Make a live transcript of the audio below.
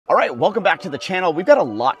All right, welcome back to the channel. We've got a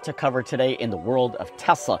lot to cover today in the world of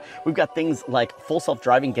Tesla. We've got things like full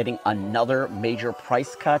self-driving getting another major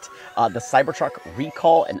price cut, the Cybertruck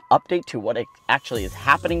recall, an update to what actually is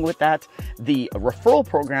happening with that. The referral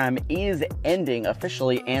program is ending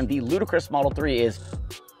officially, and the ludicrous Model 3 is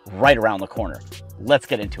right around the corner. Let's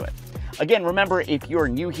get into it. Again, remember, if you're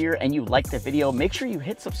new here and you like the video, make sure you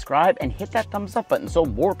hit subscribe and hit that thumbs up button so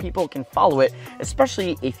more people can follow it,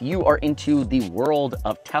 especially if you are into the world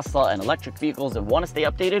of Tesla and electric vehicles and want to stay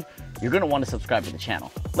updated. You're going to want to subscribe to the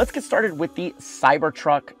channel. Let's get started with the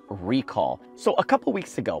Cybertruck recall. So a couple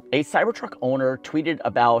weeks ago, a Cybertruck owner tweeted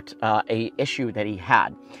about a issue that he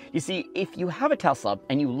had. You see, if you have a Tesla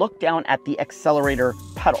and you look down at the accelerator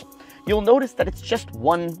pedal, you'll notice that it's just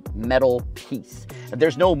one metal piece.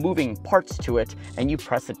 There's no moving parts to it, and you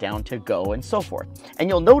press it down to go and so forth. And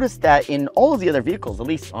you'll notice that in all of the other vehicles, at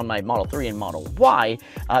least on my Model 3 and Model Y,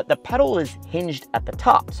 the pedal is hinged at the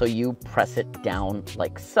top, so you press it down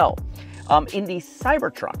like so. In the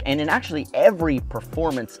Cybertruck, and in actually every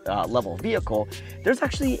performance level vehicle, there's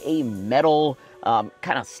actually a metal,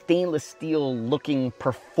 kind of stainless steel looking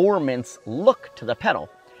performance look to the pedal.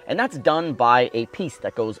 And that's done by a piece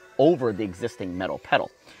that goes over the existing metal pedal.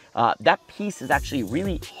 That piece is actually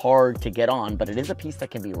really hard to get on, but it is a piece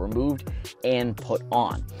that can be removed and put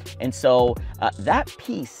on. And so that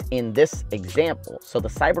piece in this example, so the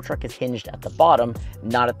Cybertruck is hinged at the bottom,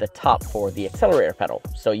 not at the top for the accelerator pedal.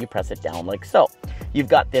 So you press it down like so. You've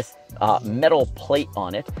got this metal plate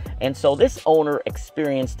on it. And so this owner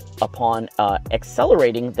experienced, upon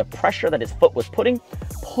accelerating, the pressure that his foot was putting,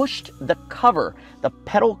 pushed the cover, the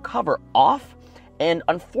pedal cover off. And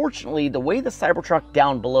unfortunately, the way the Cybertruck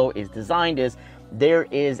down below is designed is there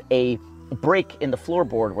is a break in the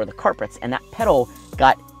floorboard where the carpets, and that pedal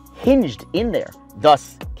got hinged in there,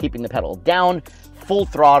 thus keeping the pedal down, full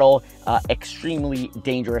throttle, extremely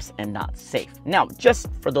dangerous and not safe. Now, just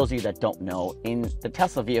for those of you that don't know, in the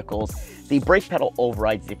Tesla vehicles, the brake pedal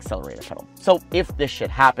overrides the accelerator pedal. So if this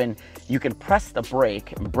should happen, you can press the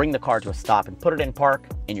brake and bring the car to a stop and put it in park,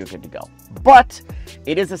 and you're good to go. But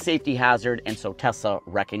it is a safety hazard, and so Tesla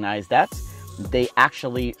recognized that. They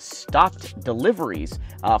actually stopped deliveries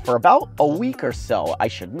for about a week or so. I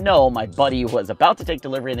should know, my buddy was about to take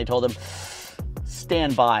delivery, and they told him,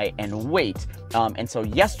 stand by and wait. And so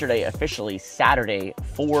yesterday, officially Saturday,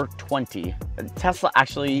 4/20, Tesla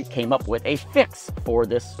actually came up with a fix for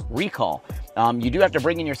this recall. You do have to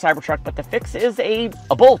bring in your Cybertruck, but the fix is a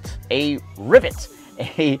bolt, a rivet,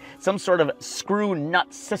 some sort of screw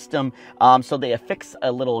nut system. So they affix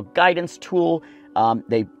a little guidance tool.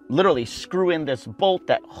 They literally screw in this bolt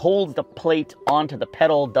that holds the plate onto the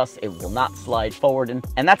pedal, thus it will not slide forward.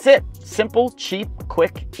 And that's it. Simple, cheap,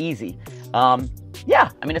 quick, easy.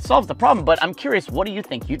 Yeah, I mean, it solves the problem, but I'm curious, what do you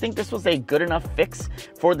think? You think this was a good enough fix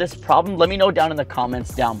for this problem? Let me know down in the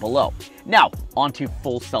comments down below. Now, on to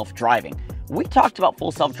full self-driving. We talked about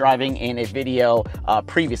full self-driving in a video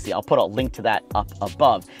previously. I'll put a link to that up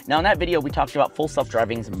above. Now, in that video, we talked about full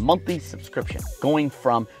self-driving's monthly subscription, going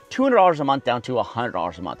from $200 a month down to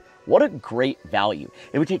 $100 a month. What a great value.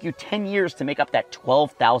 It would take you 10 years to make up that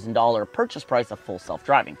 $12,000 purchase price of full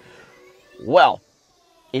self-driving. Well,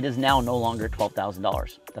 it is now no longer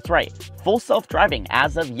 $12,000. That's right. Full self-driving,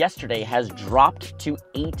 as of yesterday, has dropped to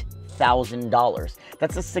 $8,000.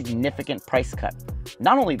 That's a significant price cut.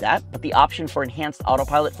 Not only that, but the option for enhanced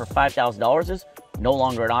autopilot for $5,000 is no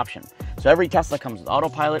longer an option. So every Tesla comes with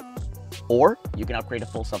autopilot, or you can upgrade to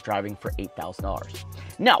full self-driving for $8,000.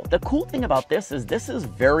 Now, the cool thing about this is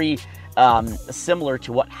very similar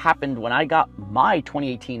to what happened when I got my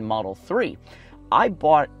 2018 Model 3. I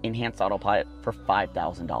bought enhanced autopilot for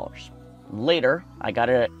 $5,000. Later, I got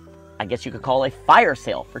a, I guess you could call a fire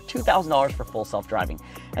sale for $2,000 for full self-driving.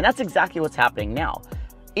 And that's exactly what's happening now.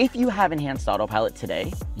 If you have enhanced autopilot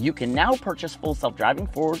today, you can now purchase full self-driving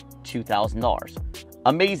for $2,000.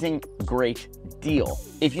 Amazing, great deal.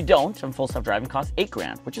 If you don't, and full self-driving costs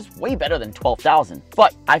 $8,000, which is way better than $12,000.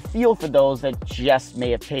 But I feel for those that just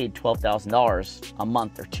may have paid $12,000 a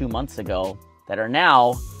month or 2 months ago that are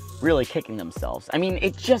now really kicking themselves. I mean,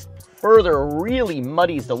 it just further really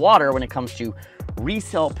muddies the water when it comes to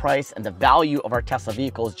resale price, and the value of our Tesla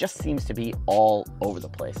vehicles just seems to be all over the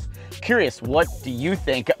place. Curious, what do you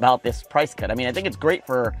think about this price cut? I mean, I think it's great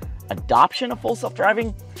for adoption of full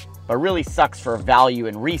self-driving, but really sucks for value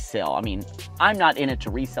and resale. I mean, I'm not in it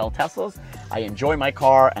to resell Teslas. I enjoy my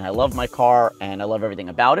car, and I love my car, and I love everything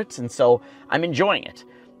about it, and so I'm enjoying it.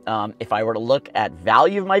 If I were to look at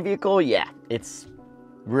value of my vehicle, yeah, it's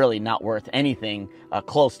really not worth anything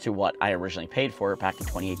close to what I originally paid for it back in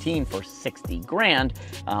 2018 for 60 grand.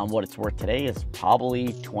 What it's worth today is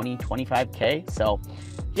probably 20, 25K. So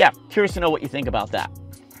yeah, curious to know what you think about that.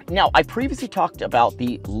 Now, I previously talked about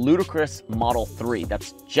the ludicrous Model 3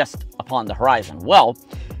 that's just upon the horizon. Well,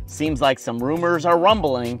 seems like some rumors are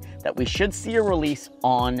rumbling that we should see a release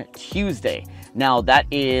on Tuesday. Now, that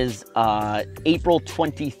is April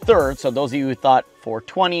 23rd. So those of you who thought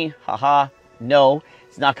 420, haha, no,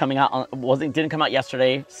 it's not coming out didn't come out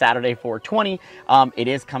yesterday, Saturday 420. It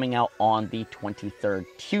is coming out on the 23rd,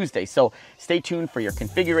 Tuesday. So stay tuned for your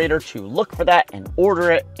configurator to look for that and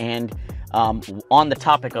order it. And on the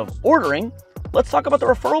topic of ordering, let's talk about the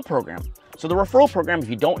referral program. So the referral program, if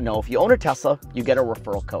you don't know, if you own a Tesla, you get a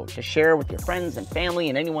referral code to share with your friends and family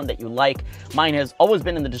and anyone that you like. Mine has always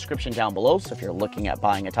been in the description down below. So if you're looking at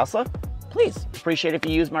buying a Tesla, please appreciate if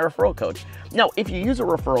you use my referral code. Now, if you use a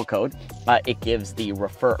referral code, it gives the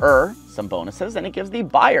referrer some bonuses and it gives the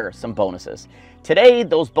buyer some bonuses. Today,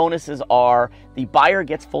 those bonuses are the buyer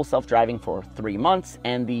gets full self-driving for 3 months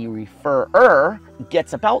and the referrer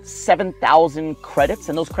gets about 7,000 credits.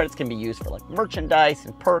 And those credits can be used for like merchandise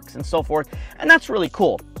and perks and so forth. And that's really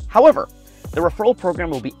cool. However, the referral program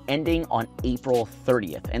will be ending on April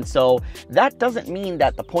 30th. And so that doesn't mean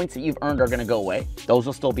that the points that you've earned are going to go away. Those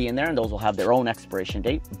will still be in there and those will have their own expiration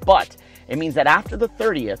date. But it means that after the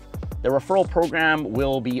 30th, the referral program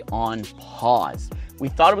will be on pause. We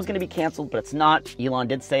thought it was going to be canceled, but it's not. Elon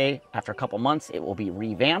did say after a couple months, it will be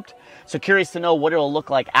revamped. So curious to know what it'll look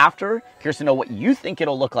like after. Curious to know what you think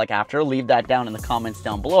it'll look like after. Leave that down in the comments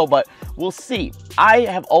down below, but we'll see. I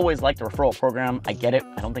have always liked the referral program. I get it.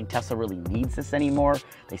 I don't think Tesla really needs this anymore.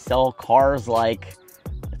 They sell cars like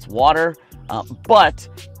it's water. But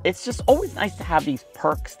it's just always nice to have these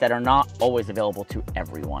perks that are not always available to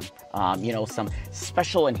everyone. You know, some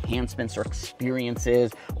special enhancements or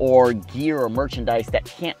experiences or gear or merchandise that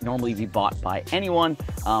can't normally be bought by anyone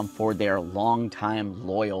for their longtime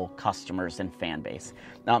loyal customers and fan base.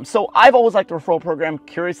 So I've always liked the referral program.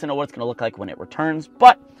 Curious to know what it's going to look like when it returns.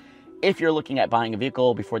 But if you're looking at buying a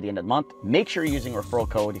vehicle before the end of the month, make sure you're using a referral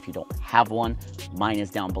code if you don't have one. Mine is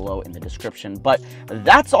down below in the description. But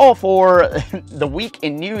that's all for the week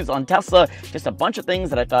in news on Tesla. Just a bunch of things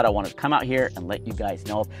that I thought I wanted to come out here and let you guys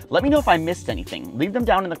know. Let me know if I missed anything. Leave them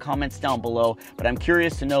down in the comments down below. But I'm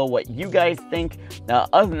curious to know what you guys think.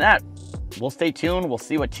 Other than that, we'll stay tuned. We'll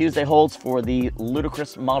see what Tuesday holds for the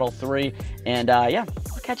ludicrous Model 3. And yeah,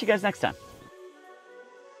 I'll catch you guys next time.